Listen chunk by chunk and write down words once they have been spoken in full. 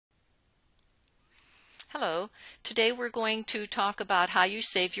Hello, today we're going to talk about how you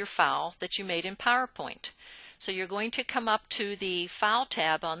save your file that you made in PowerPoint. So you're going to come up to the File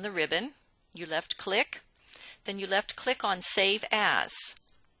tab on the ribbon, you left click, then you left click on Save As.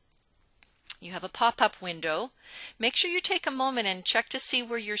 You have a pop-up window. Make sure you take a moment and check to see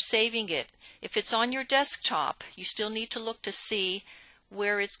where you're saving it. If it's on your desktop, you still need to look to see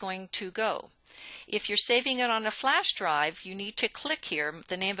where it's going to go. If you're saving it on a flash drive, you need to click here.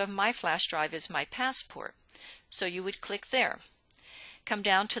 The name of my flash drive is My Passport. So you would click there. Come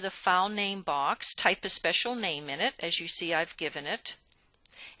down to the file name box, type a special name in it, as you see I've given it.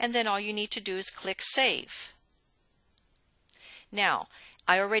 And then all you need to do is click Save. Now,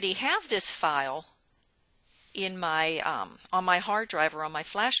 I already have this file in my on my hard drive or on my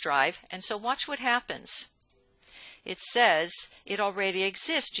flash drive, and so watch what happens. It says it already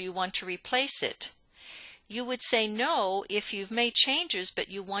exists. Do you want to replace it? You would say no if you've made changes but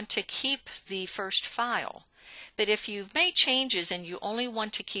you want to keep the first file. But if you've made changes and you only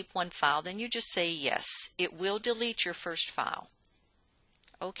want to keep one file, then you just say yes. It will delete your first file.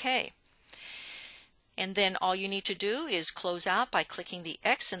 Okay. And then all you need to do is close out by clicking the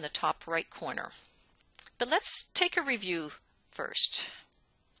X in the top right corner. But let's take a review first.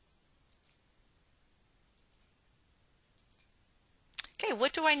 Okay,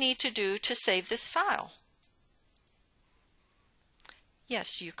 what do I need to do to save this file?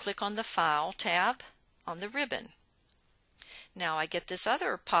 Yes, you click on the File tab on the ribbon. Now I get this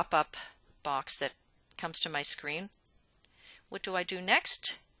other pop-up box that comes to my screen. What do I do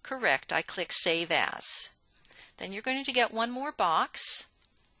next? Correct, I click Save As. Then you're going to get one more box.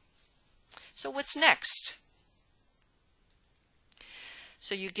 So what's next?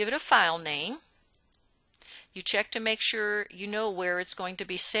 So you give it a file name. You check to make sure you know where it's going to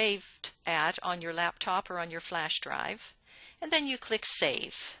be saved at on your laptop or on your flash drive. And then you click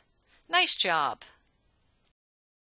Save. Nice job!